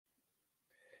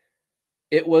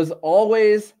It was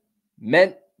always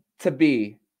meant to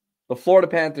be. The Florida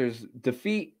Panthers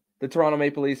defeat the Toronto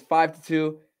Maple Leafs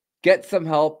 5-2, get some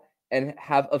help, and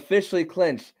have officially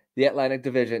clinched the Atlantic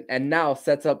Division, and now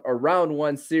sets up a round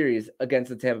one series against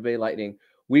the Tampa Bay Lightning.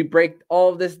 We break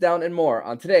all of this down and more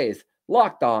on today's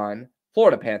Locked On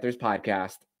Florida Panthers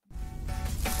podcast.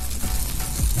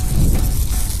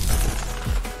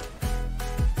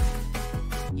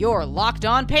 You're Locked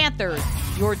On Panthers,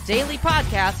 your daily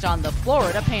podcast on the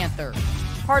Florida Panthers.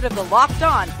 Part of the Locked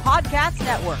On Podcast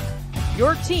Network,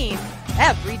 your team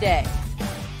every day.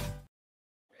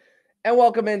 And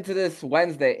welcome into this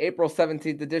Wednesday, April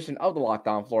 17th edition of the Locked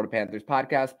On Florida Panthers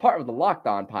podcast, part of the Locked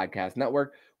On Podcast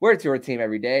Network, where it's your team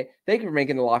every day. Thank you for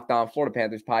making the Locked On Florida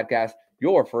Panthers podcast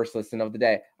your first listen of the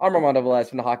day. I'm Armando Velez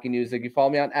from the Hockey News. You can follow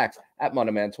me on X at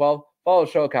MondoMan12. Follow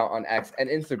the show account on X and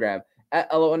Instagram at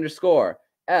LO_FLA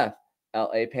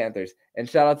Panthers. And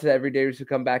shout out to the everydayers who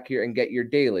come back here and get your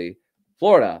daily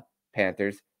Florida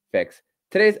Panthers fix.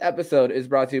 Today's episode is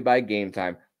brought to you by Game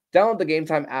Time. Download the Game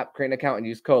Time app, create an account, and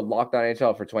use code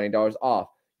LOCKEDONNHL for $20 off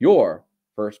your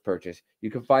first purchase.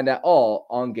 You can find that all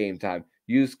on Game Time.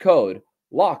 Use code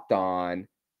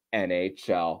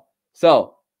LOCKEDONNHL.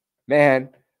 So, man,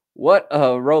 what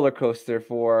a roller coaster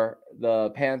for the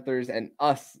Panthers and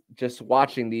us just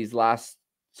watching these last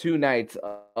two nights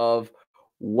of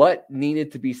what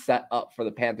needed to be set up for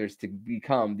the Panthers to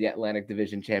become the Atlantic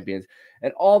Division champions.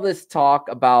 And all this talk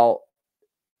about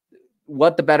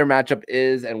what the better matchup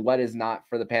is and what is not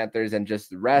for the Panthers and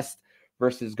just rest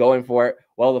versus going for it.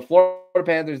 Well, the Florida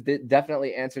Panthers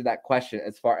definitely answered that question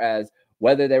as far as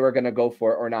whether they were going to go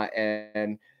for it or not.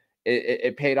 And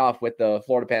it paid off with the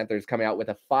Florida Panthers coming out with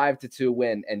a 5-2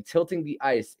 win and tilting the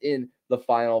ice in the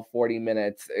final 40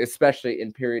 minutes, especially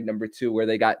in period number 2, where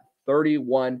they got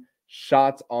 31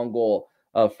 shots on goal,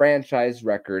 a franchise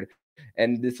record.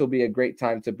 And this will be a great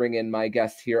time to bring in my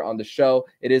guest here on the show.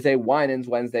 It is a Winans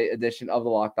Wednesday edition of the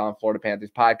Locked On Florida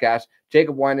Panthers podcast.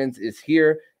 Jacob Winans is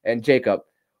here. And Jacob,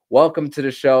 welcome to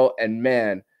the show. And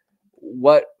man,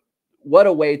 what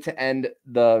a way to end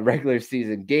the regular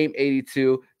season. Game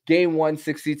 82, game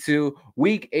 162,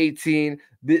 week 18.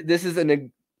 This is an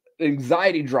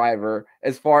anxiety driver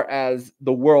as far as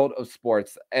the world of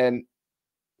sports. And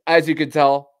as you can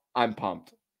tell, I'm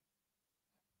pumped.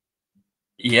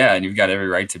 Yeah, and you've got every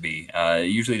right to be.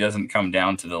 It usually doesn't come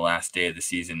down to the last day of the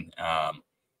season.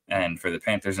 And for the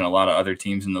Panthers and a lot of other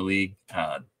teams in the league,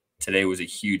 today was a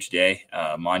huge day,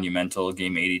 monumental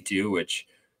game 82, which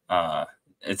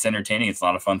it's entertaining. It's a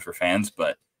lot of fun for fans,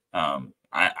 but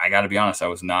I got to be honest, I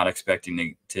was not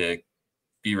expecting to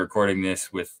be recording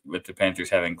this with the Panthers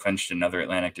having clinched another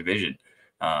Atlantic Division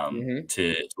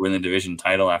to win the division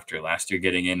title after last year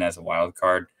getting in as a wild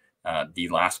card, the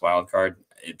last wild card.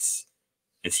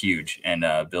 It's huge. And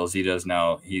Bill Zito's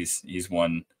now he's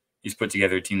put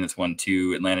together a team that's won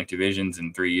 2 Atlantic Divisions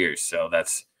in 3 years. So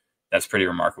that's pretty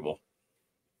remarkable.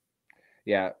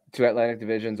 Yeah, 2 Atlantic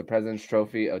Divisions, a President's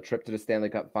Trophy, a trip to the Stanley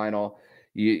Cup final.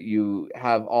 You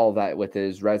have all that with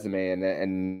his resume,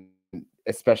 and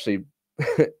especially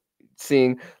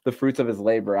seeing the fruits of his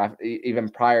labor even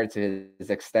prior to his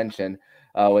extension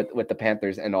with the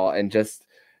Panthers and all. And just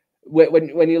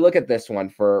when you look at this one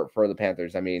for the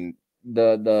Panthers, I mean,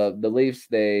 the Leafs,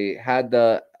 they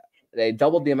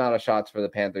doubled the amount of shots for the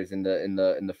Panthers in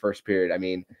the first period. I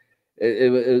mean,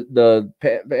 the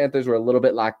Panthers were a little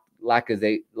bit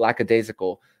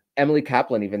lackadaisical. Emily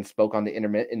Kaplan even spoke on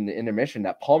in the intermission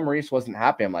that Paul Maurice wasn't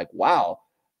happy. I'm like, wow,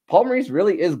 Paul Maurice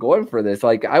really is going for this.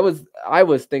 Like I was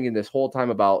thinking this whole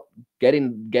time about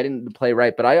getting the play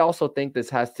right, but I also think this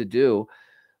has to do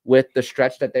with the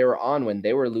stretch that they were on when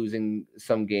they were losing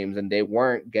some games and they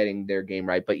weren't getting their game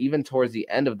right. But even towards the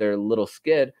end of their little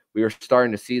skid, we were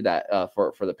starting to see that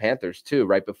for the Panthers too,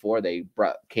 right before they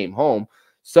came home.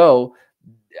 So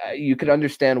you could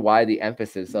understand why the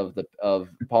emphasis of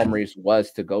Paul Maurice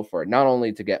was to go for it, not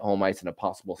only to get home ice in a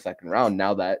possible second round,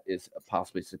 now that is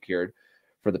possibly secured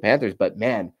for the Panthers, but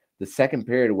man, the second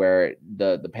period where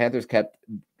the Panthers kept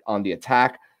on the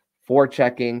attack,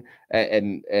 forechecking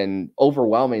and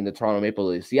overwhelming the Toronto Maple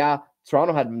Leafs. Yeah,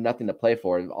 Toronto had nothing to play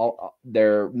for.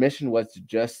 Their mission was to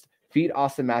just feed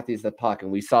Austin Matthews the puck,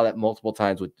 and we saw that multiple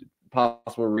times with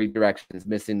possible redirections,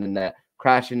 missing the net,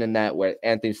 crashing the net, where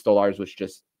Anthony Stolarz was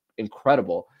just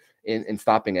incredible in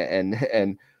stopping it.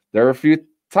 And there were a few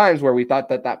times where we thought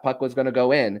that puck was going to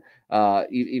go in,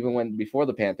 even when before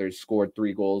the Panthers scored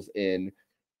 3 goals in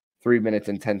 3 minutes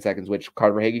and 10 seconds, which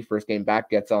Verhaeghe, first game back,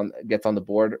 gets on the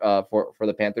board for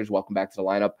the Panthers. Welcome back to the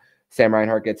lineup. Sam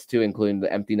Reinhart gets 2, including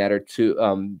the empty netter,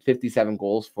 57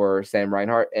 goals for Sam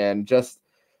Reinhart. And just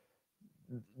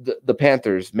the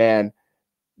Panthers, man,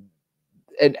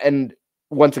 and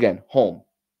once again, home,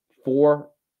 four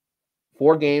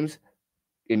games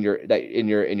in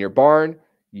your barn,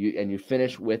 you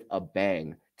finish with a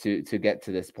bang to get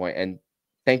to this point. And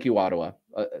thank you, Ottawa,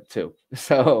 too.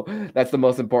 So that's the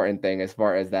most important thing as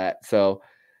far as that. So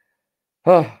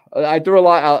I threw a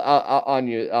lot out on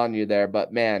you there,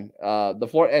 but man, the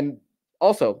Florida, and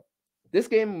also this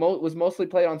game was mostly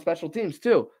played on special teams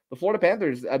too. The Florida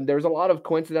Panthers, there's a lot of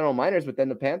coincidental minors, but then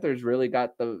the Panthers really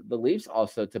got the Leafs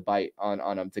also to bite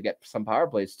on them to get some power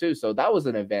plays too. So that was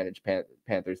an advantage.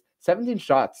 Panthers 17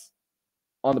 shots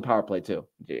on the power play too,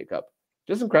 Jacob.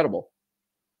 Just incredible.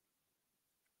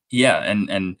 Yeah,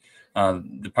 and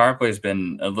the power play has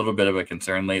been a little bit of a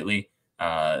concern lately,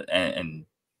 and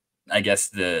I guess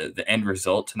the end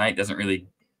result tonight doesn't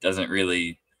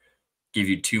really give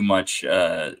you too much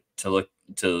to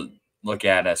look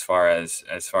at as far as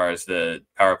the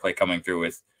power play coming through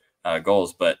with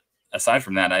goals. But aside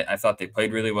from that, I thought they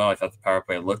played really well. I thought the power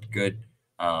play looked good.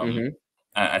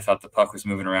 I thought the puck was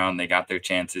moving around. They got their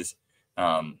chances,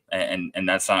 and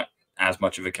that's not as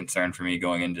much of a concern for me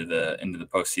going into the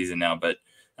postseason now. But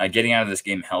getting out of this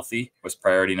game healthy was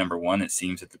priority number one. It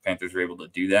seems that the Panthers were able to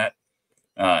do that.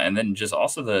 And then just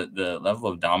also the level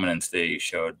of dominance they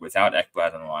showed without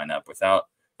Ekblad in the lineup, without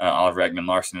Oliver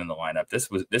Ekman-Larsson in the lineup.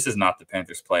 This is not the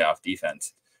Panthers' playoff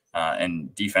defense.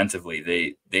 And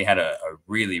defensively, they had a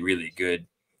really, really good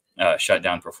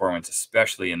shutdown performance,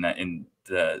 especially in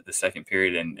the second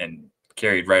period, and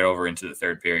carried right over into the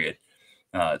third period.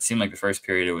 It seemed like the first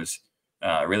period it was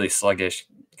really sluggish.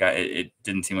 It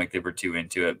didn't seem like they were too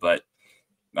into it, but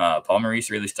Paul Maurice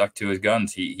really stuck to his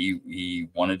guns. He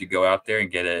wanted to go out there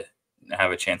and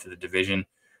have a chance at the division.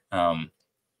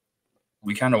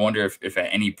 We kind of wonder if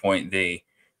at any point they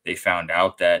found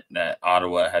out that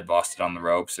Ottawa had lost it on the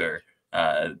ropes, or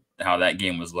how that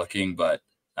game was looking. But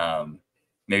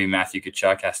maybe Matthew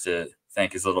Tkachuk has to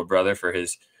thank his little brother for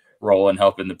his role in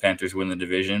helping the Panthers win the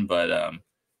division. But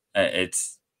it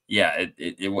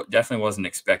definitely wasn't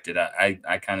expected.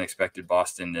 I kind of expected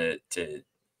Boston to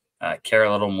care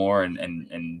a little more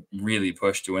and really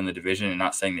push to win the division, and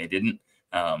not saying they didn't.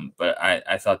 But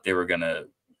I thought they were going to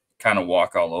kind of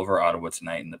walk all over Ottawa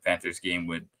tonight, and the Panthers game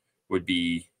would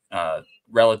be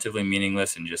relatively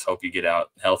meaningless, and just hope you get out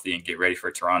healthy and get ready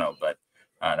for Toronto. But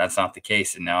that's not the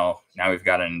case. And now we've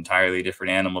got an entirely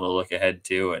different animal to look ahead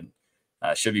to, and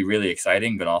should be really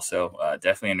exciting, but also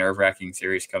definitely a nerve-wracking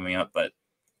series coming up. But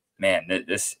man,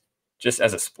 this, just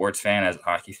as a sports fan, as a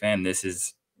hockey fan, this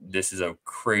is a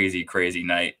crazy, crazy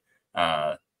night.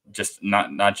 Just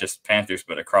not just Panthers,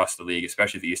 but across the league,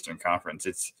 especially the Eastern Conference.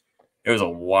 It was a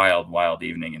wild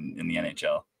evening in the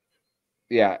NHL.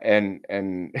 Yeah, and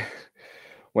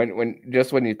when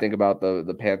you think about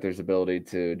the Panthers' ability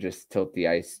to just tilt the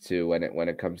ice to when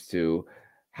it comes to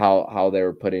how they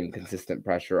were putting consistent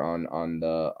pressure on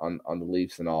the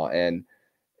Leafs and all, and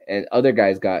other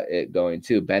guys got it going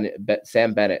too.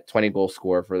 Sam Bennett, 20 goal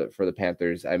scorer for the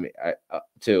Panthers. I mean,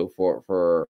 too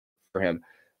for him.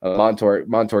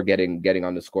 Montour getting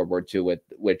on the scoreboard too, with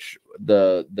which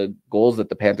the goals that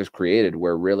the Panthers created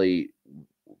were really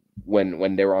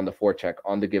when they were on the forecheck,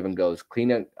 on the give and goes,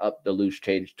 cleaning up the loose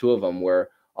change. Two of them were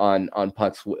on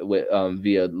pucks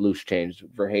via loose change.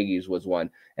 Verhaeghe's was one,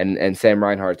 and Sam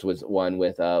Reinhart's was one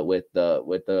with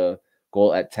the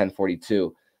goal at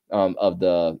 10:42 of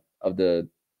the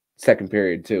second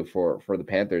period too for the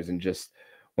Panthers. And just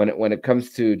when it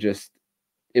comes to just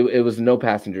it was no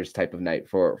passengers type of night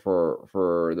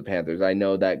for the Panthers. I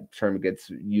know that term gets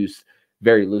used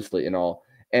very loosely and all,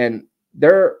 and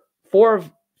they're 4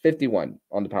 of 51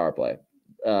 on the power play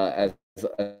as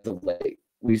of late.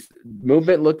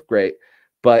 Movement looked great,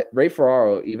 but Ray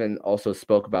Ferraro even also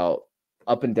spoke about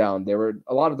up and down. There were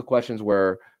a lot of the questions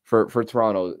were for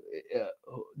Toronto.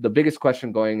 The biggest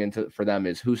question going for them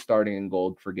is who's starting in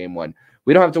goal for game one.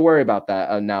 We don't have to worry about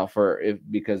that now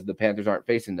because the Panthers aren't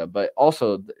facing them. But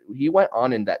also he went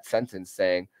on in that sentence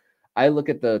saying, I look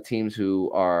at the teams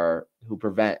who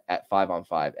prevent at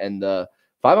 5-on-5, and the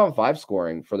 5-on-5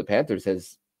 scoring for the Panthers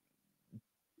has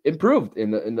improved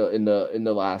in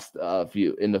the last last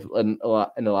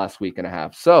week and a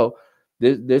half. So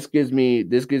this gives me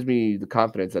the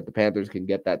confidence that the Panthers can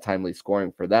get that timely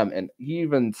scoring for them. And he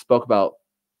even spoke about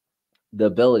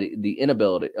the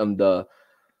inability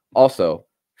also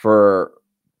for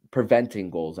preventing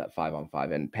goals at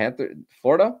 5-on-5. And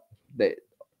Florida, they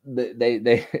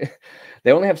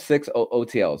only have 6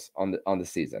 OTLs on the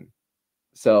season.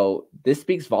 So this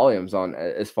speaks volumes on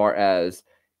as far as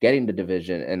getting the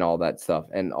division and all that stuff,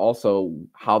 and also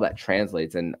how that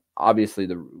translates. And obviously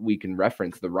we can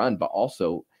reference the run, but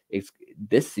also it's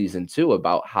this season too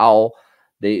about how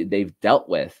they've dealt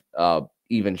with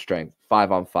even strength,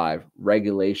 5-on-5,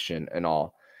 regulation, and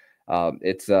all.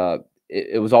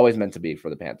 It was always meant to be for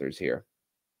the Panthers here.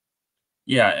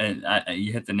 Yeah, and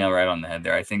you hit the nail right on the head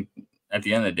there. I think at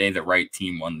the end of the day, the right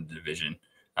team won the division.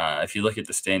 If you look at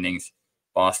the standings,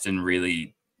 Boston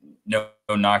really, no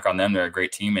knock on them. They're a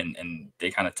great team, and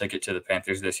they kind of took it to the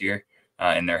Panthers this year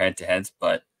in their head-to-heads.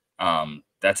 But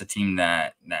that's a team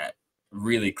that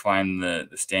really climbed the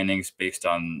standings based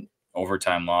on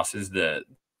overtime losses, the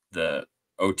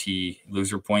OT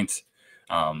loser points.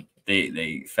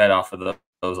 They fed off of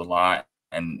those a lot.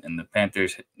 And the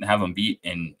Panthers have them beat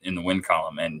in the win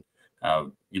column. And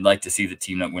you'd like to see the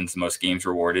team that wins the most games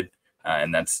rewarded.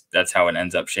 And that's how it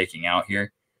ends up shaking out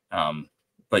here.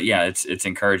 But yeah, it's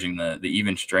encouraging the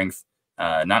even strength,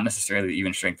 not necessarily the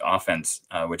even strength offense,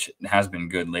 which has been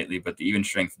good lately, but the even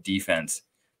strength defense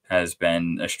has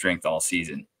been a strength all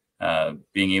season.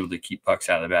 Being able to keep pucks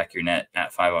out of the back of your net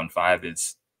at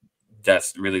 5-on-5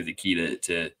 that's really the key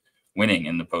to winning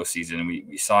in the postseason.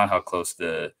 We saw how close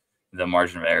the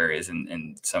margin of error is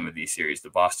in some of these series, the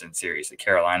Boston series, the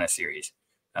Carolina series.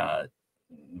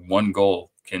 One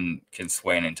goal can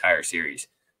sway an entire series.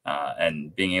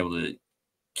 And being able to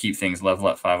keep things level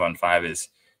at 5-on-5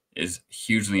 is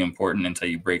hugely important until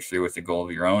you break through with a goal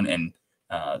of your own. And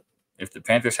if the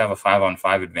Panthers have a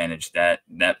 5-on-5 advantage,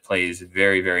 that plays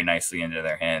very, very nicely into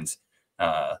their hands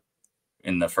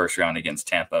in the first round against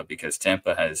Tampa, because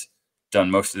Tampa has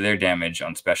done most of their damage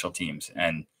on special teams.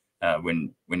 And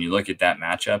when you look at that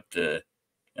matchup, the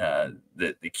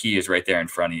key is right there in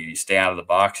front of you. You stay out of the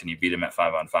box and you beat them at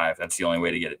 5-on-5. That's the only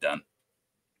way to get it done.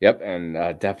 Yep,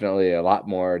 and definitely a lot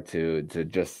more to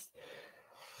just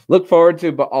look forward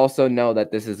to, but also know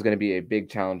that this is going to be a big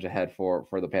challenge ahead for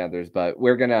the Panthers. But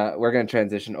we're gonna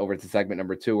transition over to segment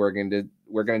number 2. We're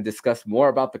gonna discuss more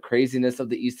about the craziness of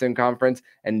the Eastern Conference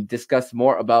and discuss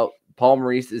more about Paul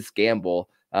Maurice's gamble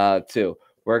too.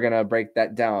 We're gonna break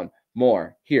that down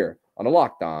more here on the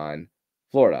Locked On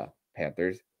Florida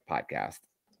Panthers podcast.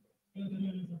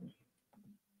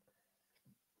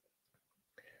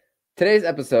 Today's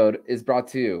episode is brought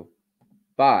to you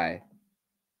by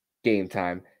Game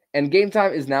Time. And Game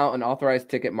Time is now an authorized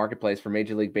ticket marketplace for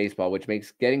Major League Baseball, which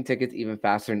makes getting tickets even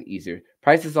faster and easier.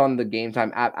 Prices on the Game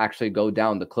Time app actually go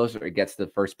down the closer it gets to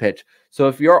the first pitch. So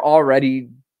if you're already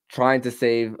trying to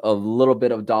save a little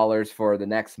bit of dollars for the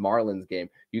next Marlins game,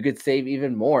 you could save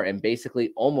even more and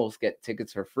basically almost get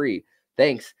tickets for free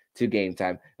thanks to Game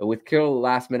Time. And with killer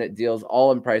last-minute deals,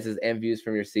 all in prices and views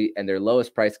from your seat, and their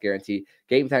lowest price guarantee,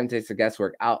 Game Time takes the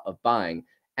guesswork out of buying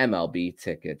MLB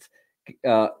tickets.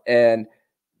 And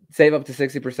save up to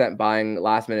 60% buying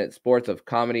last-minute sports of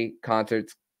comedy,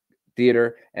 concerts,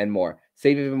 theater, and more.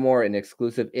 Save even more in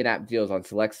exclusive in-app deals on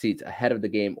select seats ahead of the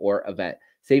game or event.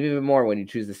 Save even more when you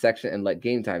choose the section and let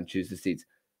Game Time choose the seats.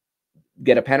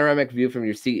 Get a panoramic view from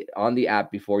your seat on the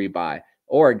app before you buy,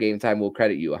 or Game Time will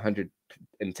credit you 110%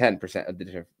 of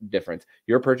the difference.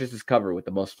 Your purchase is covered with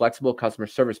the most flexible customer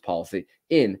service policy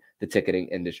in the ticketing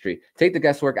industry. Take the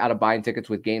guesswork out of buying tickets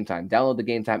with Game Time. Download the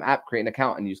Game Time app, create an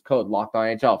account, and use code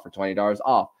LOCKEDONNHL for $20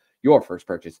 off your first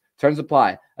purchase. Terms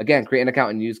apply. Again, create an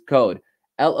account and use code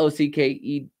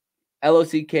LOCKEDON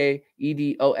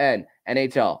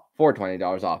NHL for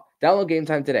 $20 off. Download Game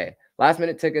Time today. Last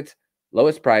minute tickets,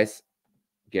 lowest price,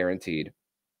 guaranteed.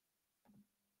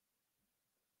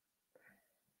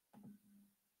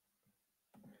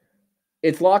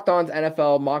 It's Locked On's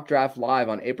NFL Mock Draft live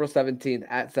on April 17th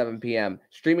at 7 p.m.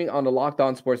 Streaming on the Locked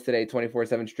On Sports Today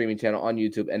 24/7 streaming channel on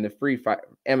YouTube and the free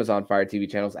Amazon Fire TV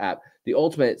channels app. The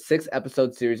ultimate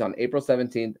 6-episode series on April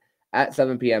 17th at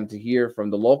 7 p.m. to hear from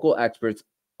the local experts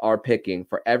are picking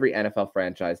for every NFL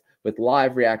franchise, with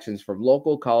live reactions from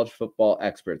local college football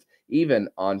experts, even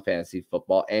on fantasy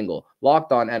football angle.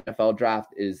 Locked On NFL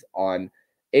Draft is on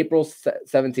April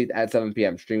 17th at 7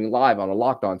 p.m. streaming live on a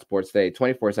Locked On Sports Today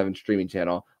 24/7 streaming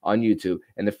channel on YouTube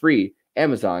and the free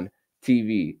Amazon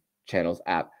TV channels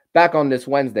app. Back on this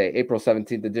Wednesday, April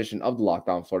 17th edition of the Locked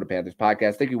On Florida Panthers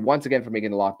podcast. Thank you once again for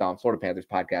making the Locked On Florida Panthers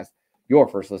podcast your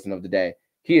first listen of the day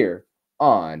here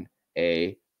on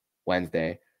a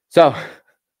Wednesday. So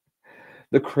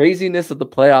the craziness of the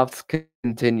playoffs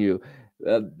continue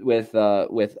with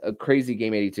a crazy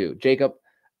Game 82. Jacob,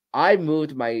 I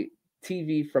moved my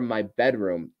TV from my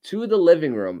bedroom to the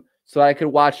living room so I could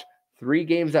watch 3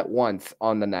 games at once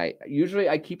on the night. Usually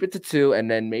I keep it to 2 and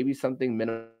then maybe something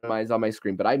minimized on my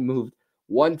screen, but I moved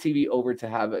one TV over to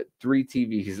have 3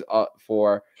 TVs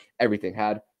for everything.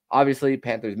 Had obviously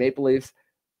Panthers Maple Leafs,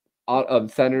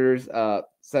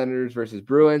 Senators versus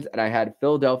Bruins, and I had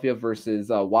Philadelphia versus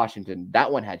Washington.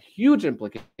 That one had huge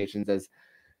implications as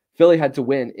Philly had to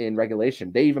win in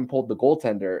regulation. They even pulled the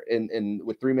goaltender in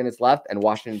with 3 minutes left, and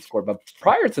Washington scored. But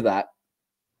prior to that,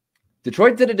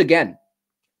 Detroit did it again,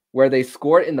 where they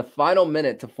scored in the final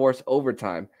minute to force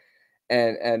overtime.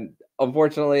 And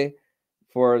unfortunately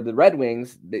for the Red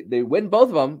Wings, they win both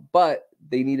of them, but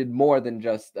they needed more than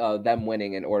just them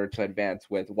winning in order to advance,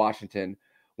 with Washington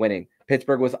winning.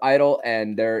 Pittsburgh was idle,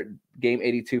 and their game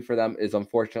 82 for them is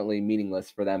unfortunately meaningless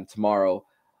for them tomorrow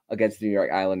against the New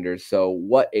York Islanders. So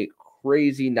what a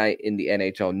crazy night in the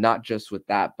NHL, not just with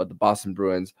that, but the Boston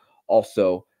Bruins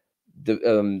also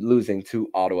losing to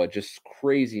Ottawa. Just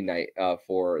crazy night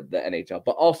for the NHL,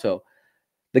 but also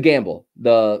the gamble,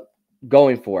 the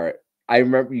going for it. I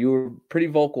remember you were pretty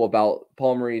vocal about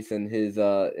Paul Maurice and his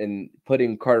in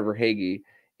putting Carter Verhaeghe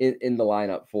in the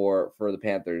lineup for the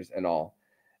Panthers and all.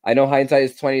 I know hindsight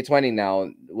is 2020 now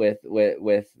with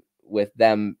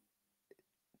them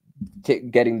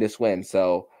getting this win.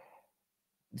 So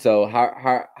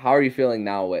how are you feeling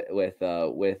now with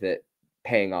it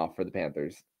paying off for the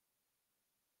Panthers?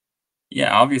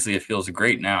 Yeah, obviously it feels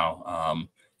great now.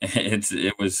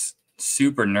 It was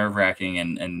super nerve-wracking,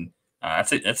 and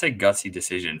that's a gutsy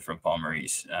decision from Paul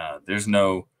Maurice. There's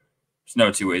no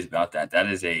two ways about that. That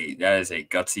is a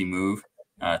gutsy move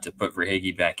to put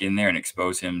Verhaeghe back in there and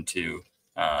expose him to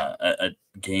a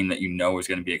game that is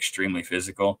going to be extremely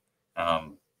physical.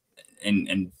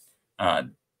 And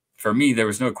for me, there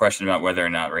was no question about whether or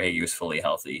not Verhaeghe was fully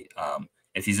healthy.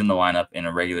 If he's in the lineup in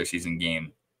a regular season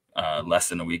game less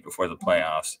than a week before the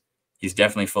playoffs, he's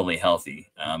definitely fully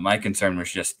healthy. My concern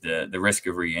was just the risk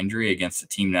of re-injury against a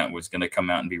team that was going to come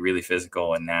out and be really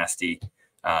physical and nasty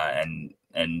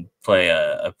and play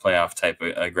a playoff type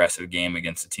of aggressive game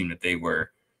against a team that they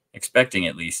were expecting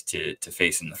at least to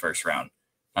face in the first round.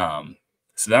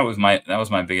 So that was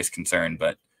my biggest concern.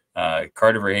 But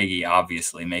Carter Verhaeghe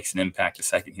obviously makes an impact the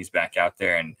second he's back out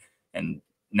there, and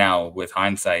now with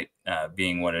hindsight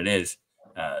being what it is,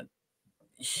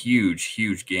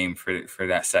 huge game for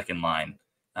that second line,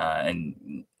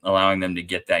 and allowing them to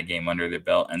get that game under their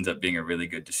belt ends up being a really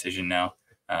good decision now,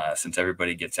 since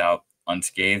everybody gets out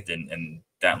unscathed and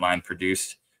that line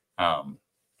produced.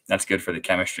 That's good for the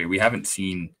chemistry. We haven't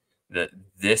seen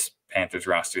this Panthers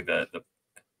roster, the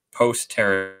post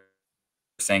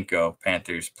Tarasenko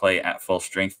Panthers play at full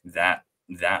strength that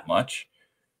much,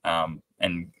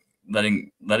 and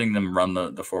letting them run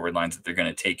the forward lines that they're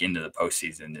going to take into the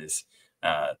postseason is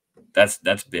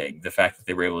that's big. The fact that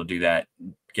they were able to do that,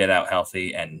 get out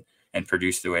healthy and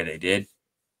produce the way they did,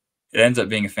 it ends up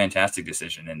being a fantastic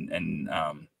decision. And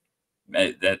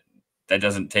that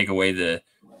doesn't take away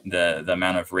the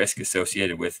amount of risk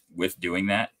associated with doing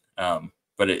that.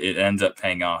 But it ends up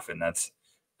paying off, and that's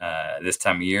this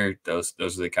time of year, those are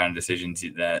the kind of decisions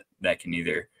that can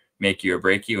either make you or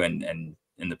break you. And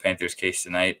in the Panthers case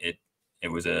tonight, it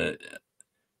was a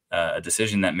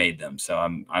decision that made them. So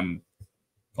I'm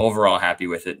overall happy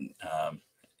with it.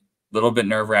 Little bit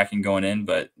nerve-wracking going in,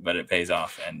 but it pays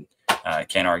off, and I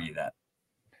can't argue that.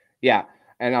 Yeah.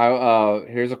 And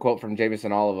here's a quote from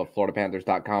Jameson Olive of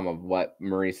FloridaPanthers.com of what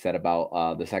Maurice said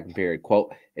about the second period.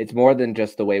 Quote, "It's more than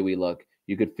just the way we look.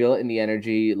 You could feel it in the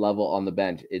energy level on the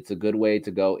bench. It's a good way to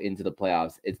go into the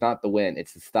playoffs. It's not the win.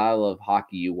 It's the style of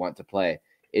hockey you want to play.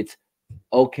 It's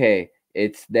okay.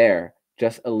 It's there.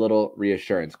 Just a little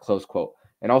reassurance." Close quote.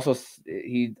 And also,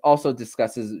 he also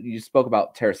discusses, you spoke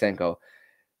about Tarasenko,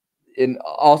 in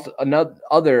also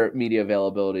other media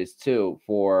availabilities too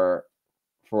for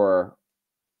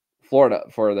Florida,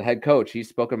 for the head coach. He's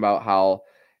spoken about how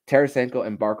Tarasenko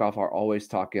and Barkov are always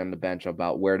talking on the bench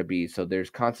about where to be. So there's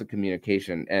constant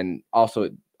communication, and also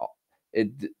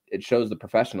it shows the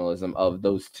professionalism of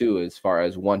those two, as far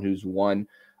as one who's won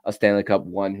a Stanley Cup,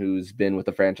 one who's been with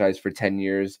the franchise for 10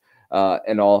 years,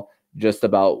 and all, just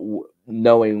about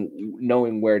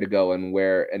knowing where to go and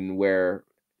where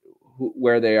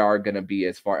they are going to be,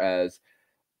 as far as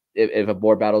if a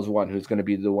board battle is won, who's going to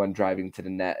be the one driving to the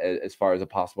net as far as a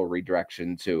possible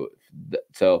redirection too.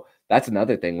 So that's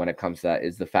another thing when it comes to that,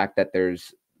 is the fact that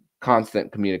there's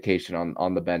constant communication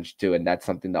on the bench too. And that's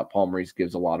something that Paul Maurice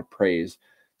gives a lot of praise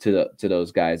to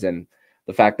those guys. And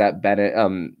the fact that Bennett,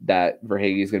 that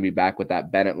Verhaeghe is going to be back with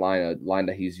that Bennett line, a line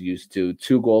that he's used to.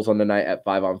 2 goals on the night at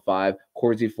 5-on-5,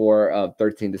 Corsi 4,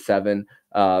 13-7,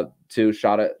 2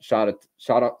 shots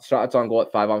on goal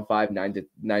at 5-on-5,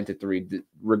 9-3.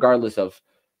 Regardless of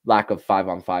lack of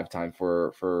 5-on-5 time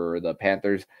for the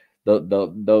Panthers,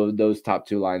 those top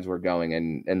 2 lines were going,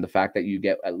 and the fact that you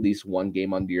get at least one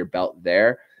game under your belt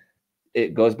there,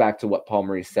 it goes back to what Paul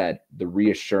Maurice said, the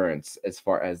reassurance as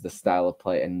far as the style of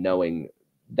play and knowing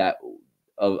that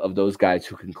of those guys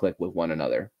who can click with one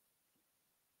another.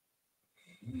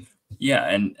 Yeah,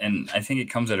 and I think it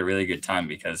comes at a really good time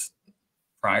because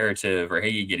prior to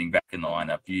Verhaeghe getting back in the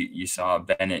lineup, you saw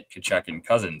Bennett, Kachuk, and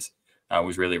Cousins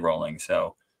was really rolling.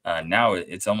 So now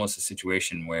it's almost a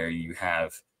situation where you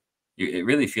have it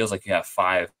really feels like you have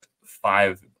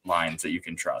five lines that you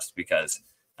can trust because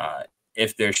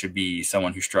if there should be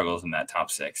someone who struggles in that top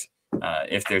six,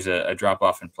 if there's a drop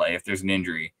off in play, if there's an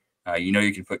injury,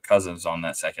 you can put Cousins on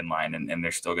that second line and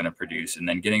they're still going to produce. And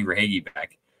then getting Verhaeghe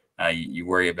back, you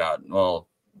worry about, well,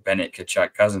 Bennett,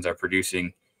 Kachuk, Cousins are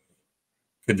producing.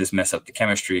 Could this mess up the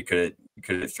chemistry? Could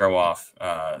it throw off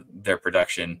their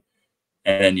production?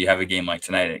 And then you have a game like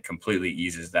tonight, it completely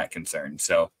eases that concern.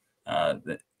 So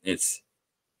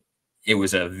it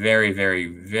was a very, very,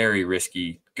 very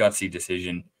risky, gutsy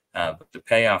decision. But the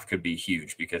payoff could be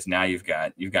huge because now you've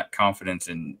got confidence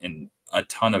in a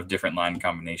ton of different line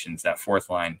combinations. That fourth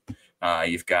line,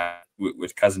 you've got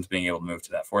with Cousins being able to move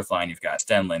to that fourth line, you've got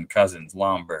Stenlund, Cousins,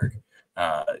 Lomberg,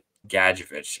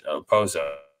 Gadjevich,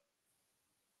 Pozo.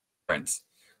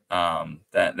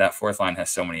 That fourth line has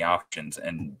so many options,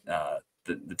 and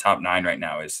the top nine right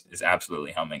now is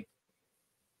absolutely humming.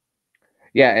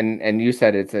 Yeah, and you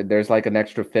said there's like an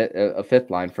extra fifth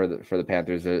line for the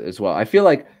Panthers as well. I feel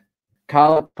like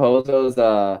Kyle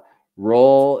Pozo's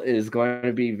role is going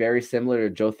to be very similar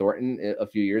to Joe Thornton a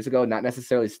few years ago, not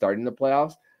necessarily starting the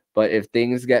playoffs, but if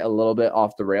things get a little bit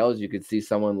off the rails, you could see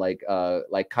someone like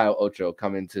Kyle Ocho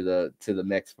come into the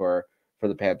mix for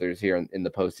the Panthers here in the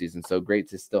postseason. So great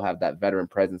to still have that veteran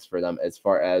presence for them as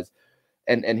far as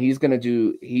and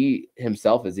he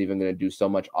himself is even going to do so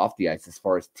much off the ice as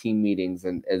far as team meetings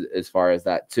and as far as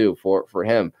that too for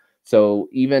him. So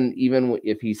even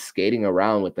if he's skating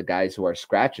around with the guys who are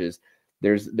scratches,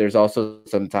 there's also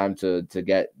some time to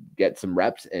get some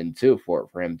reps in too for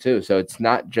him too. So it's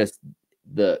not just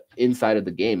the inside of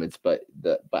the game, but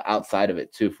outside of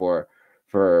it too for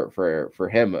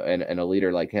him and a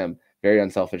leader like him, very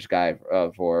unselfish guy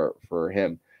for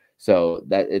him. So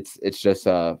that it's just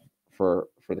for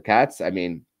the Cats. I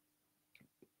mean,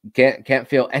 can't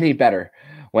feel any better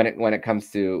when it comes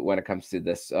to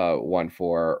this one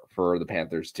for the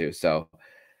Panthers too. So,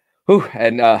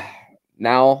 and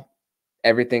now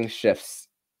everything shifts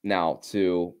now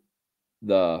to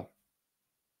the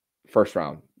first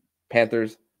round.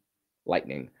 Panthers,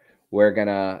 Lightning. We're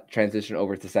gonna transition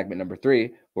over to segment number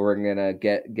 3, where we're gonna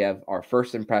give our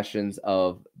first impressions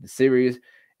of the series,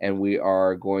 and we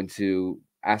are going to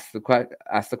ask the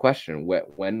question: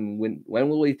 when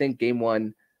will we think Game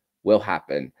 1 will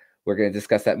happen? We're going to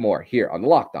discuss that more here on the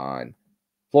Locked On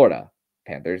Florida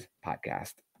Panthers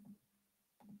podcast.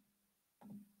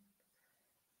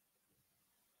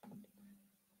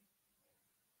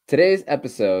 Today's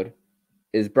episode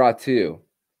is brought to you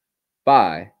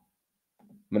by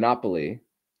Monopoly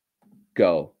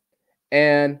Go.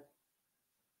 And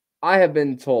I have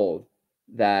been told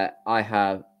that I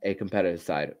have a competitive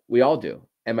side. We all do.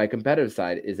 And my competitive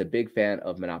side is a big fan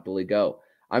of Monopoly Go.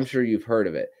 I'm sure you've heard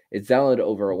of it. It's downloaded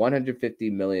over 150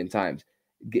 million times.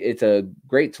 It's a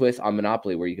great twist on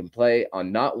Monopoly where you can play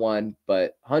on not one,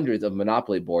 but hundreds of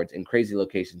Monopoly boards in crazy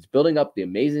locations, building up the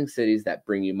amazing cities that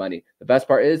bring you money. The best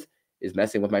part is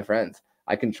messing with my friends.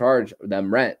 I can charge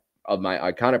them rent of my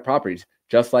iconic properties,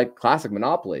 just like classic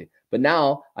Monopoly. But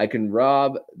now I can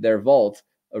rob their vault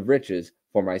of riches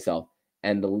for myself.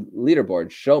 And the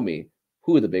leaderboards show me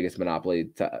who the biggest Monopoly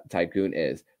tycoon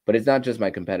is. But it's not just my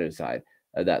competitive side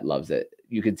that loves it.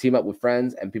 You can team up with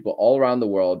friends and people all around the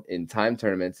world in time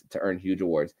tournaments to earn huge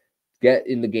awards. Get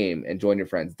in the game and join your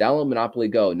friends. Download Monopoly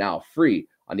Go now free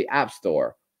on the App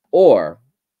Store or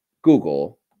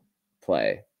Google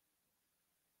Play.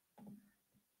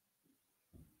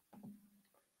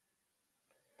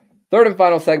 Third and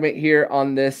final segment here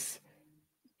on this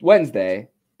Wednesday,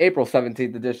 April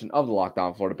 17th edition of the Locked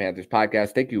On Florida Panthers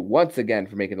podcast. Thank you once again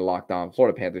for making the Locked On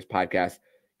Florida Panthers podcast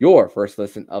your first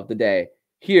listen of the day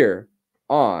here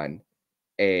on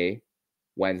a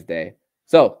Wednesday.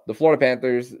 So the Florida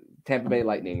Panthers, Tampa Bay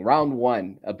Lightning, round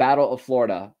 1, a battle of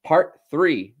Florida, part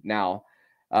 3 now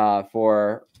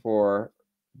for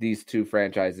these two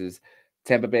franchises.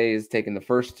 Tampa Bay is taking the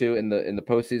first 2 in the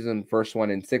postseason, first one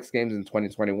in 6 games in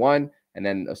 2021, and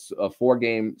then a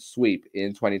 4-game sweep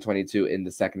in 2022 in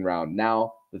the second round.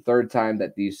 Now, the third time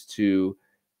that these two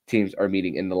teams are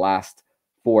meeting in the last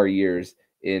 4 years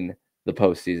in the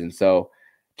postseason. So,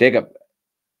 Jacob,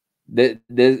 this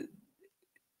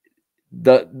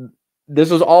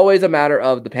was always a matter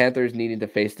of the Panthers needing to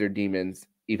face their demons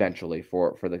eventually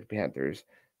for the Panthers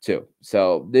too.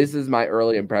 So this is my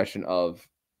early impression of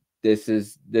this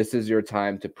is your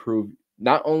time to prove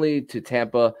not only to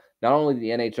Tampa, not only the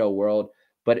NHL world,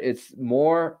 but it's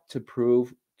more to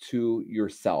prove to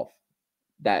yourself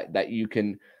that you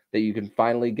can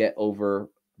finally get over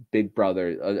Big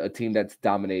Brother, a team that's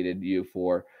dominated you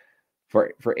for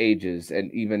ages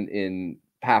and even in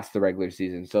past the regular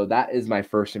season. So that is my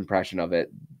first impression of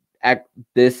it.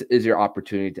 This is your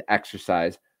opportunity to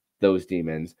exercise those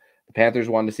demons. The Panthers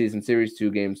won the season series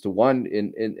 2-1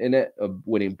 in it,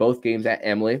 winning both games at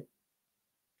Emily.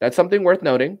 That's something worth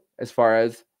noting as far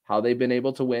as how they've been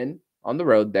able to win on the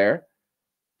road there.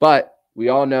 But we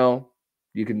all know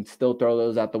you can still throw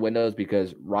those out the windows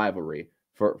because rivalry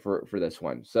for this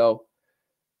one. So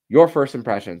your first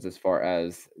impressions as far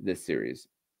as this series?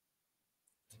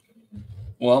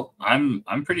 Well, I'm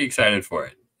pretty excited for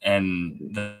it.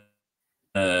 And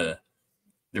the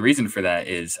reason for that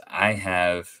is I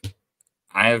have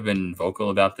been vocal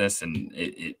about this, and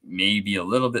it may be a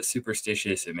little bit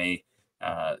superstitious. It may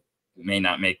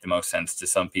not make the most sense to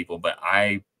some people, but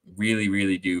I really,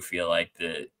 really do feel like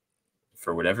that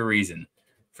for whatever reason,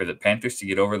 for the Panthers to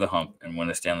get over the hump and win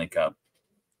a Stanley Cup,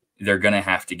 they're going to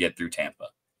have to get through Tampa.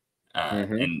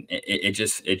 And it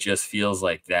just feels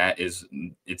like that's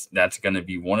going to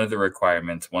be one of the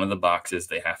requirements, one of the boxes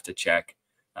they have to check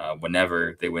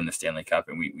whenever they win the Stanley Cup.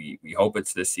 And we hope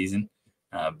it's this season.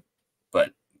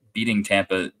 But beating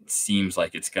Tampa seems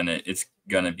like it's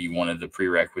gonna be one of the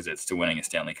prerequisites to winning a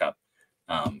Stanley Cup.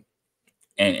 And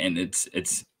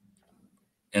it's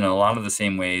in a lot of the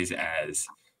same ways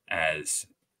as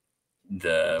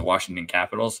the Washington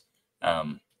Capitals.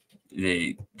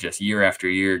 They just year after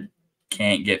year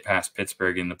can't get past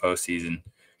Pittsburgh in the postseason.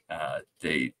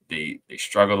 They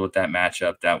struggled with that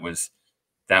matchup. That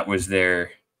was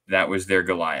their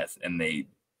Goliath, and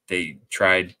they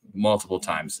tried multiple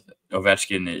times.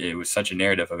 Ovechkin, it was such a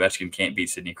narrative. Ovechkin can't beat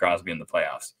Sidney Crosby in the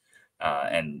playoffs,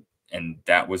 and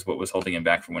that was what was holding him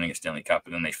back from winning a Stanley Cup.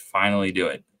 And then they finally do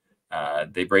it.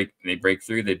 They break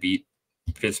through. They beat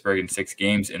Pittsburgh in 6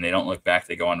 games, and they don't look back.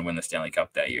 They go on to win the Stanley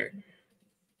Cup that year.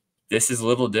 This is a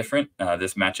little different.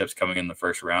 This matchup's coming in the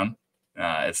first round.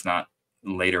 It's not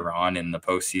later on in the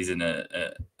postseason,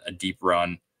 a deep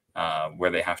run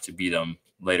where they have to beat them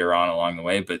later on along the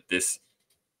way. But this,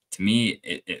 to me,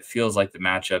 it feels like the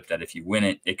matchup that if you win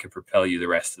it, it could propel you the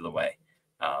rest of the way.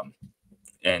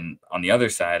 And on the other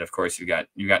side, of course, you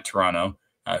got Toronto,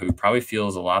 who probably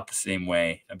feels a lot the same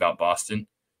way about Boston.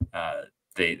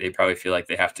 They probably feel like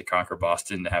they have to conquer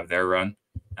Boston to have their run,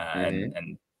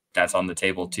 and that's on the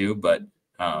table too. But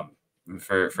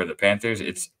for the Panthers,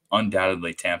 it's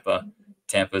undoubtedly Tampa.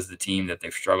 Tampa's the team that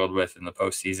they've struggled with in the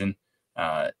postseason.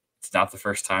 It's not the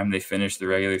first time they finished the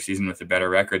regular season with a better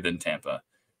record than Tampa.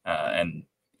 And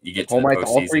you get to the postseason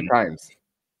all 3 times.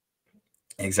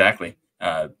 Exactly.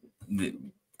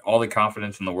 All the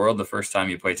confidence in the world the first time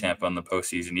you play Tampa in the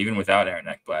postseason, even without Aaron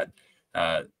Ekblad,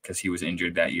 because he was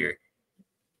injured that year.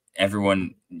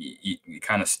 Everyone, you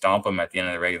kind of stomp them at the end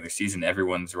of the regular season.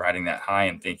 Everyone's riding that high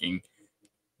and thinking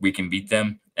we can beat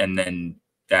them. And then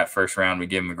that first round, we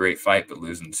give them a great fight, but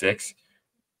losing 6.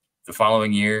 The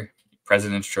following year,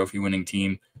 President's Trophy winning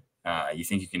team, you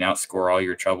think you can outscore all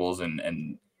your troubles and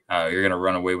you're going to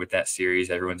run away with that series.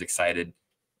 Everyone's excited.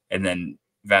 And then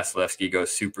Vasilevsky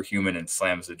goes superhuman and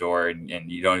slams the door,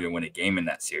 and you don't even win a game in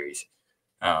that series.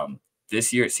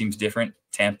 This year, it seems different.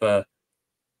 Tampa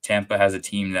has a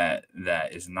team that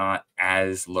is not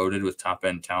as loaded with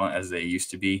top-end talent as they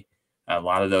used to be. A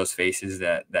lot of those faces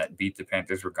that beat the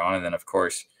Panthers were gone. And then, of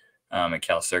course,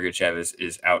 Mikhail Sergachev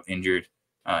is out injured.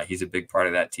 He's a big part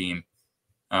of that team.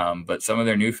 But some of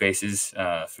their new faces,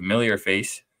 familiar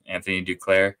face, Anthony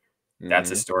Duclair,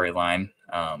 that's a storyline.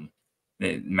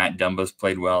 Matt Dumba's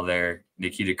played well there.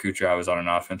 Nikita Kucherov was on an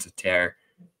offensive tear.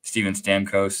 Steven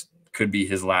Stamkos could be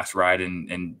his last ride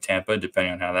in Tampa,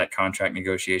 depending on how that contract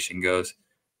negotiation goes.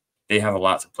 They have a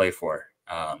lot to play for.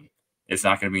 It's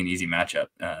not going to be an easy matchup.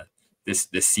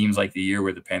 This seems like the year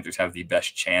where the Panthers have the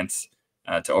best chance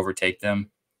to overtake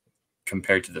them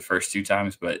compared to the first 2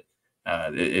 times, but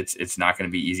it's not going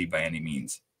to be easy by any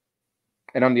means.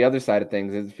 And on the other side of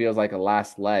things, it feels like a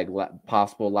last leg,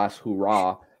 possible last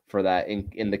hurrah for that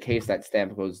in the case that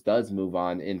Stamkos does move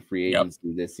on in free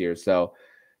agency this year. So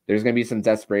there's going to be some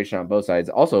desperation on both sides.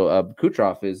 Also,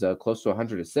 Kucherov is close to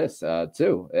 100 assists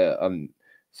too.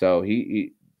 So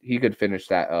he could finish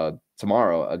that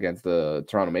tomorrow against the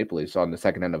Toronto Maple Leafs on the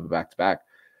second end of a back-to-back.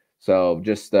 So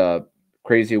just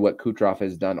crazy what Kucherov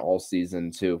has done all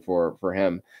season too for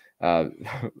him.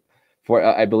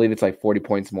 I believe it's like 40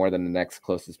 points more than the next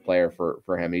closest player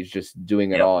for him. He's just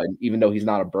doing it all. And even though he's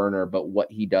not a burner, but what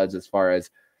he does as far as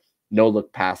no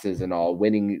look passes and all,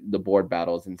 winning the board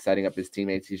battles and setting up his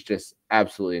teammates, he's just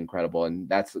absolutely incredible. And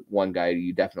that's one guy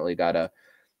you definitely gotta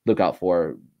look out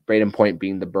for. Braden Point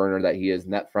being the burner that he is,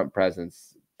 net front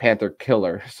presence, Panther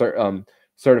killer,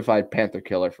 certified Panther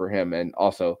killer for him, and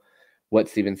also what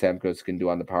Steven Stamkos can do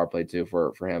on the power play too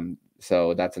for him.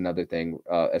 So that's another thing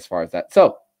as far as that.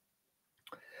 So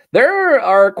there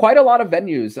are quite a lot of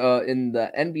venues in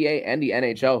the NBA and the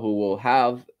NHL who will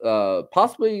have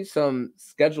possibly some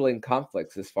scheduling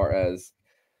conflicts as far as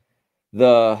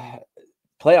the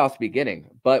playoffs beginning.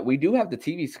 But we do have the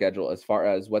TV schedule as far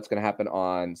as what's going to happen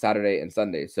on Saturday and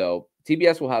Sunday. So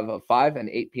TBS will have a 5 and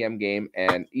 8 p.m. game,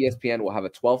 and ESPN will have a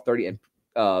 12:30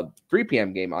 and 3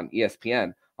 p.m. game on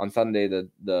ESPN on Sunday, the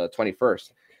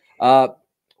 21st.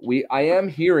 I am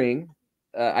hearing,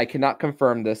 I cannot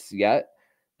confirm this yet,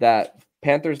 that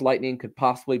Panthers Lightning could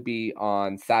possibly be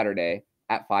on Saturday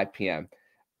at 5 p.m.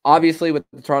 Obviously, with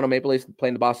the Toronto Maple Leafs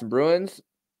playing the Boston Bruins,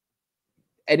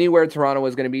 anywhere Toronto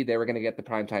was going to be, they were going to get the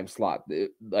primetime slot.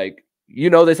 Like,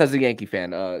 this as a Yankee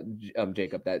fan,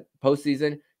 Jacob, that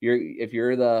postseason, if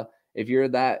you're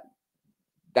that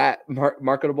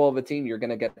marketable of a team, you're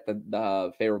going to get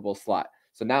the favorable slot.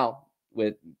 So now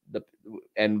with the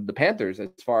Panthers, as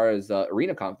far as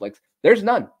arena conflicts, there's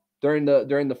none during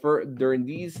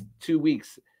these 2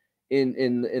 weeks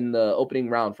in the opening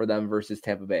round for them versus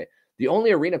Tampa Bay. The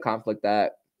only arena conflict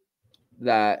that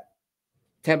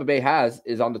Tampa Bay has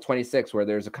is on the 26th, where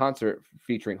there's a concert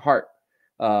featuring Heart.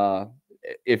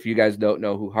 If you guys don't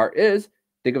know who Heart is,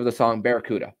 think of the song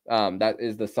Barracuda. That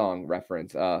is the song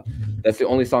reference. That's the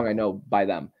only song I know by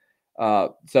them.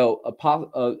 So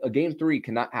a game 3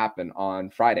 cannot happen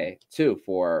on Friday too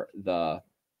for the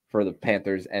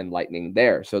Panthers and Lightning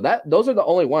there. So those are the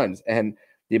only ones, and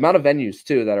the amount of venues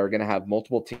too that are going to have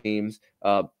multiple teams.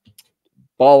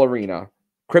 Ball Arena,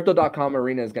 Crypto.com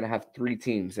Arena is going to have 3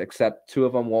 teams, except 2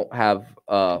 of them won't have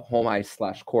home ice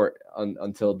 / court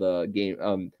until the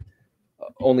game.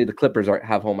 Only the Clippers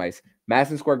have home ice.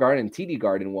 Madison Square Garden and TD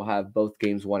Garden will have both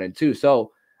games 1 and 2.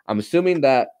 So I'm assuming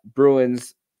that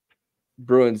Bruins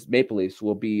Maple Leafs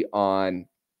will be on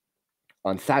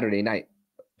Saturday night,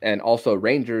 and also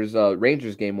Rangers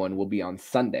game 1 will be on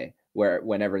Sunday,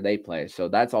 whenever they play. So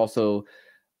that's also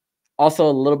a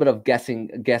little bit of guessing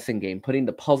game, putting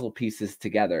the puzzle pieces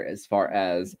together as far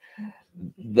as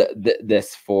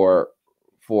this for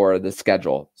the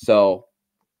schedule. So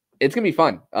it's gonna be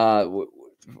fun.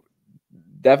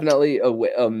 Definitely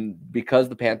because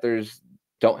the Panthers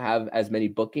don't have as many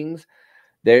bookings.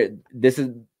 This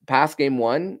is past game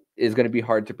 1 is going to be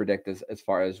hard to predict as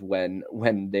far as when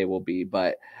they will be,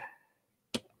 but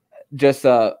just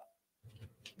when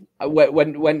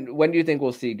do you think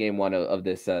we'll see game 1 of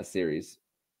this series?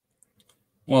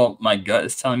 Well, my gut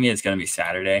is telling me it's going to be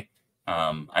Saturday.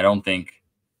 I don't think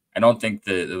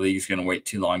the league is going to wait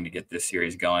too long to get this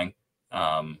series going.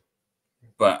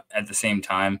 But at the same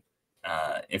time,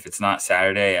 if it's not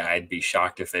Saturday, I'd be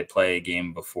shocked if they play a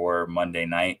game before Monday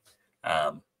night,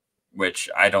 which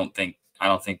I don't think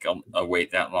a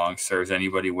wait that long serves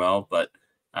anybody well. But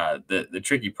the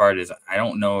tricky part is I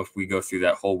don't know if we go through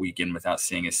that whole weekend without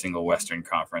seeing a single Western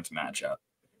Conference matchup.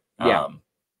 Yeah.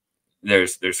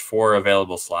 There's 4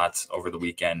 available slots over the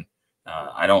weekend.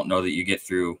 I don't know that you get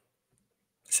through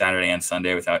Saturday and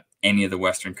Sunday without any of the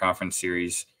Western Conference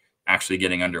series actually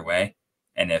getting underway.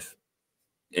 And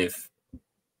if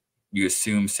you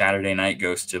assume Saturday night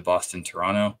goes to Boston,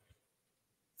 Toronto,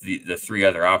 the 3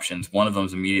 other options, one of them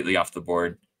is immediately off the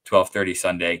board. 12:30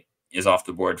 Sunday is off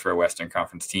the board for a Western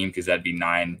Conference team, because that'd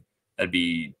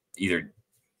be either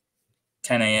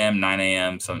 10 a.m., 9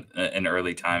 a.m., an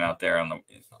early time out there in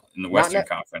the Western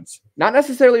Conference. Not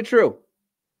necessarily true.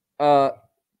 The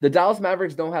Dallas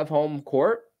Mavericks don't have home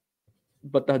court,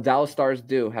 but the Dallas Stars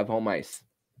do have home ice.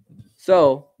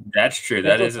 So that's true.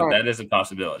 That is a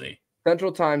possibility.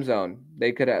 Central time zone.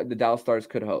 The Dallas Stars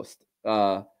could host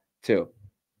too.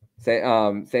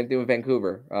 Same thing with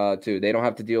Vancouver too. They don't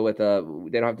have to deal with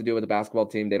the basketball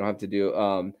team. They don't have to do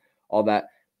all that.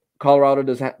 Colorado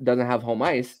doesn't have home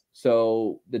ice,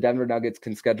 so the Denver Nuggets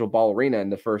can schedule Ball Arena in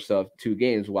the first of 2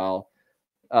 games, while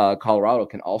Colorado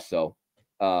can also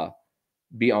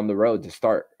be on the road to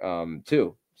start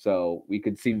too. So we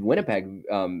could see Winnipeg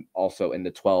also in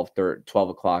the 12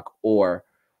 o'clock or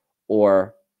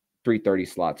 3:30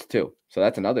 slots too. So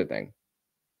that's another thing.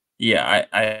 Yeah,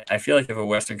 I feel like if a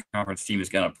Western Conference team is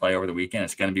going to play over the weekend,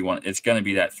 it's going to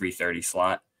be that 3:30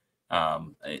 slot.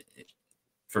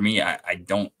 For me, I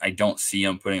don't see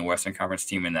them putting a Western Conference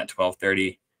team in that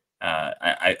 12:30.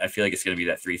 I feel like it's going to be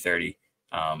that 3:30,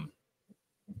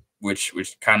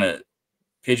 which kind of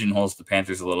pigeonholes the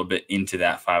Panthers a little bit into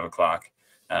that 5 o'clock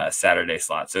Saturday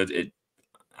slot. So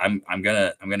I'm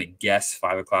gonna guess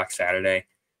 5 o'clock Saturday,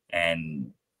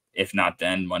 and if not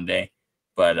then Monday.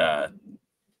 But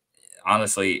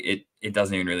honestly, it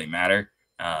doesn't even really matter.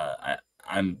 I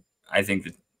think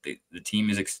that the team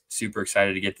is super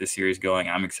excited to get this series going.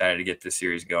 I'm excited to get this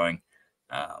series going.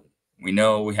 We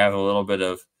know we have a little bit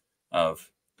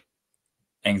of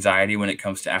anxiety when it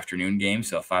comes to afternoon games,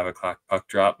 so a 5 o'clock puck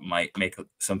drop might make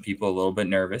some people a little bit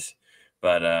nervous.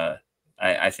 But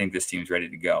I think this team's ready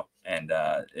to go. And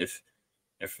if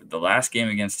the last game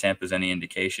against Tampa is any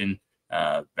indication,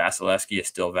 Vasilevsky is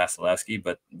still Vasilevsky,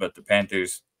 but the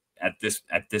Panthers at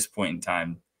this point in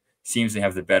time seems to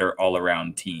have the better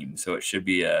all-around team. So it should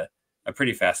be a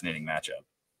pretty fascinating matchup.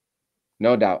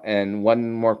 No doubt. And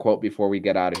one more quote before we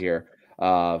get out of here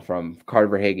from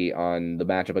Verhaeghe on the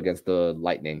matchup against the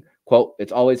Lightning. Quote,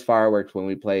 "It's always fireworks when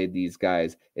we play these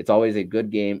guys. It's always a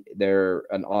good game. They're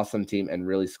an awesome team and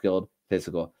really skilled,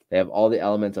 physical. They have all the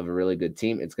elements of a really good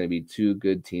team. It's going to be two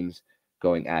good teams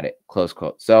going at it." Close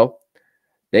quote. So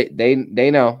they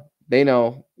know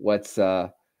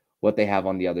what they have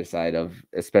on the other side of,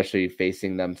 especially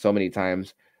facing them so many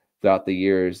times throughout the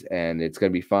years, and it's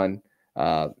going to be fun.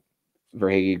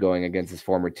 Verhaeghe going against his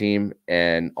former team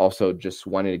and also just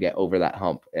wanting to get over that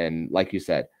hump. And like you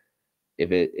said,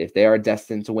 if they are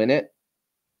destined to win it,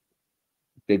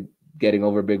 getting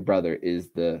over Big Brother is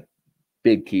the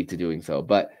big key to doing so.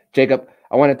 But Jacob,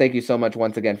 I want to thank you so much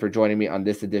once again for joining me on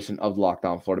this edition of Locked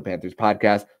On Florida Panthers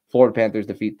podcast. Florida Panthers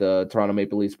defeat the Toronto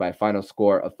Maple Leafs by a final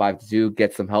score of 5-2,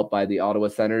 get some help by the Ottawa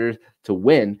Senators to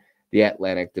win the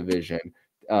Atlantic Division.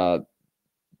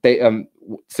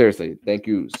 Seriously, thank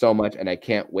you so much, and I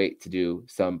can't wait to do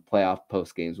some playoff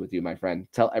post games with you, my friend.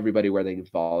 Tell everybody where they can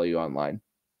follow you online.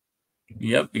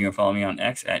 Yep, you can follow me on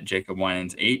X at Jacob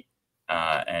Winans 8,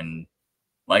 and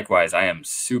likewise, I am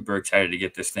super excited to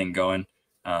get this thing going.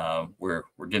 We're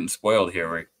getting spoiled here.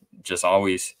 We're just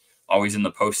always in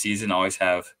the postseason, always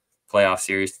have playoff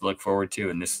series to look forward to,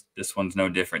 and this one's no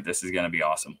different. This is going to be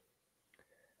awesome.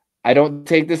 I don't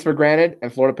take this for granted,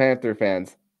 and Florida Panther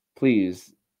fans,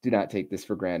 please do not take this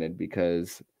for granted,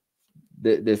 because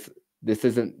this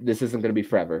isn't going to be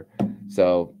forever.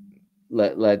 So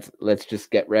let's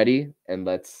just get ready, and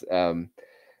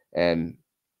and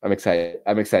I'm excited.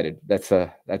 I'm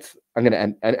gonna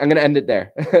end it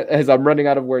there as I'm running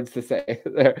out of words to say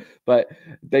there. But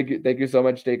thank you so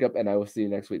much, Jacob, and I will see you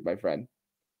next week, my friend.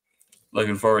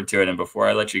 Looking forward to it. And before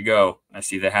I let you go, I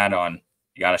see the hat on.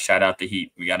 You got to shout out the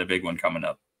Heat. We got a big one coming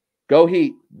up. Go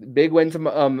Heat! Big win.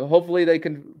 Hopefully they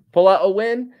can pull out a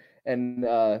win and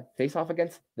face off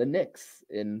against the Knicks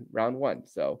in round 1.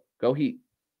 So go Heat!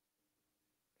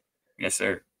 Yes,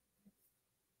 sir.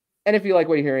 And if you like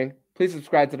what you're hearing, please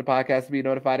subscribe to the podcast to be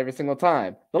notified every single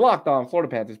time the Locked On Florida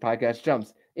Panthers podcast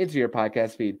jumps into your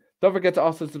podcast feed. Don't forget to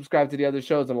also subscribe to the other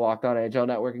shows on the Locked On NHL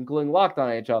Network, including Locked On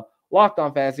NHL, Locked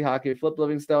On Fantasy Hockey, Flip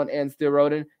Livingstone and Steel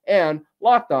Roden, and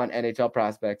Locked On NHL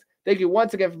Prospects. Thank you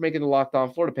once again for making the Locked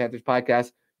On Florida Panthers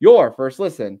podcast your first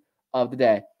listen of the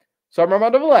day. So I'm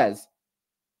Armando Velez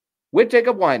with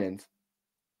Jacob Winans,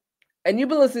 and you've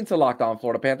been listening to Locked On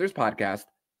Florida Panthers podcast,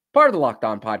 part of the Locked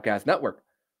On Podcast Network.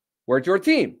 We're your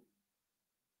team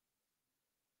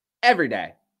every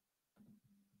day.